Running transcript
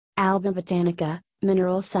Alba Botanica,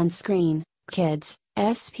 Mineral Sunscreen, Kids,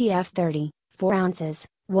 SPF 30, 4 ounces,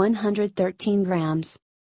 113 grams.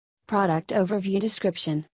 Product Overview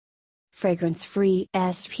Description. Fragrance-free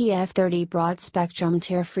SPF 30 Broad Spectrum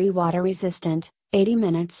Tear-free Water Resistant, 80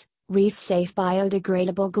 minutes, Reef Safe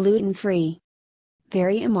Biodegradable Gluten-free.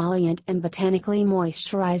 Very emollient and botanically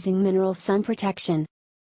moisturizing mineral sun protection.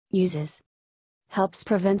 Uses. Helps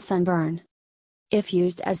prevent sunburn. If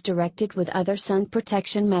used as directed with other sun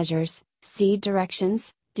protection measures, see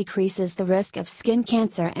directions, decreases the risk of skin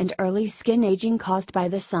cancer and early skin aging caused by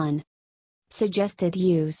the sun. Suggested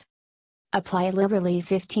use. Apply liberally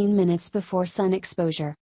 15 minutes before sun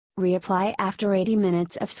exposure. Reapply after 80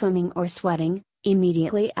 minutes of swimming or sweating,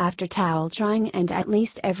 immediately after towel drying and at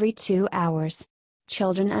least every 2 hours.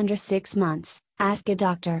 Children under 6 months, ask a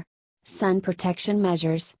doctor. Sun protection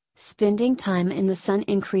measures. Spending time in the sun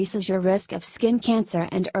increases your risk of skin cancer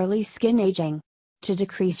and early skin aging. To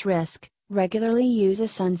decrease risk, regularly use a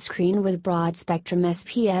sunscreen with broad spectrum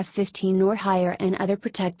SPF 15 or higher and other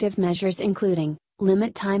protective measures including,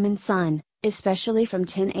 limit time in sun, especially from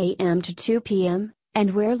 10 a.m. to 2 p.m.,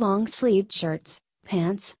 and wear long-sleeved shirts,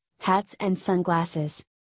 pants, hats and sunglasses.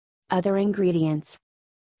 Other ingredients.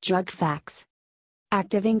 Drug facts.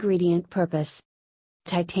 Active ingredient purpose.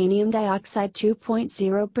 Titanium dioxide 2.0%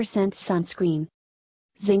 sunscreen.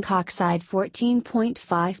 Zinc oxide 14.5%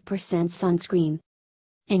 sunscreen.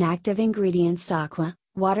 Inactive ingredients: aqua,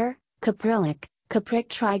 water, caprylic, capric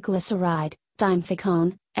triglyceride,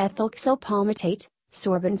 dimethicone, ethylxyl palmitate,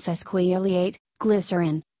 sorbent sesquioleate,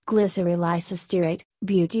 glycerin, glyceryl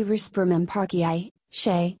butyrospermum parkii,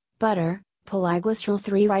 shea, butter, polyglycerol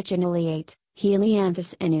 3-ricinoleate,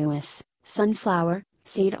 helianthus annuus, sunflower,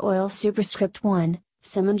 seed oil superscript 1,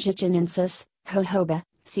 Simongicinensis, jojoba,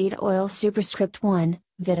 seed oil superscript 1,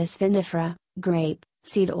 Vitis vinifera, grape,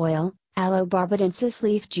 seed oil, Aloe-barbadensis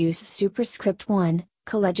leaf juice superscript 1,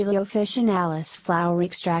 Calendula officinalis flower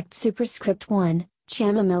extract superscript 1,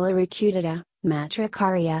 Chamomilla recutita,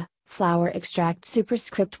 Matricaria, flower extract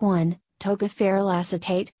superscript 1, Tocopherol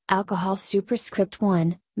acetate, alcohol superscript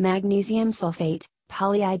 1, magnesium sulfate,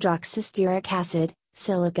 polyhydroxystearic acid,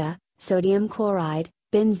 silica, sodium chloride,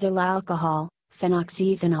 benzyl alcohol,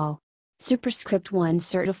 phenoxyethanol. Superscript 1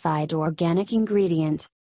 certified organic ingredient.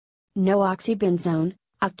 No oxybenzone,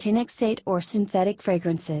 octinoxate or synthetic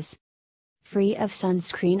fragrances. Free of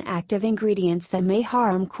sunscreen active ingredients that may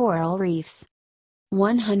harm coral reefs.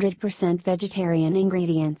 100% vegetarian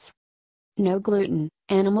ingredients. No gluten,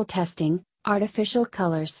 animal testing, artificial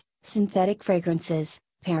colors, synthetic fragrances,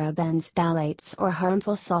 parabens, phthalates or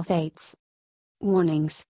harmful sulfates.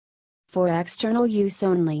 Warnings. For external use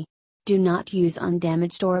only. Do not use on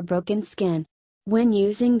damaged or broken skin. When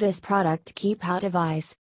using this product, keep out of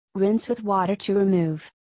eyes. Rinse with water to remove.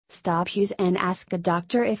 Stop use and ask a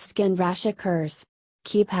doctor if skin rash occurs.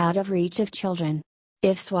 Keep out of reach of children.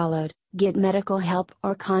 If swallowed, get medical help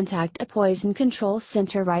or contact a poison control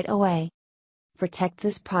center right away. Protect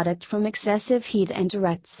this product from excessive heat and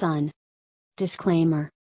direct sun. Disclaimer.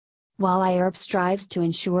 While iHerb strives to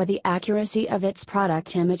ensure the accuracy of its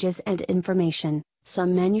product images and information,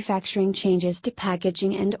 some manufacturing changes to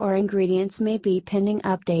packaging and/or ingredients may be pending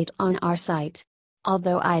update on our site.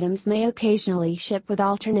 Although items may occasionally ship with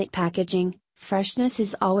alternate packaging, freshness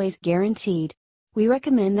is always guaranteed. We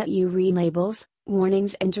recommend that you read labels,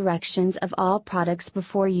 warnings and directions of all products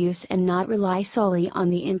before use and not rely solely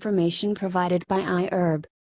on the information provided by iHerb.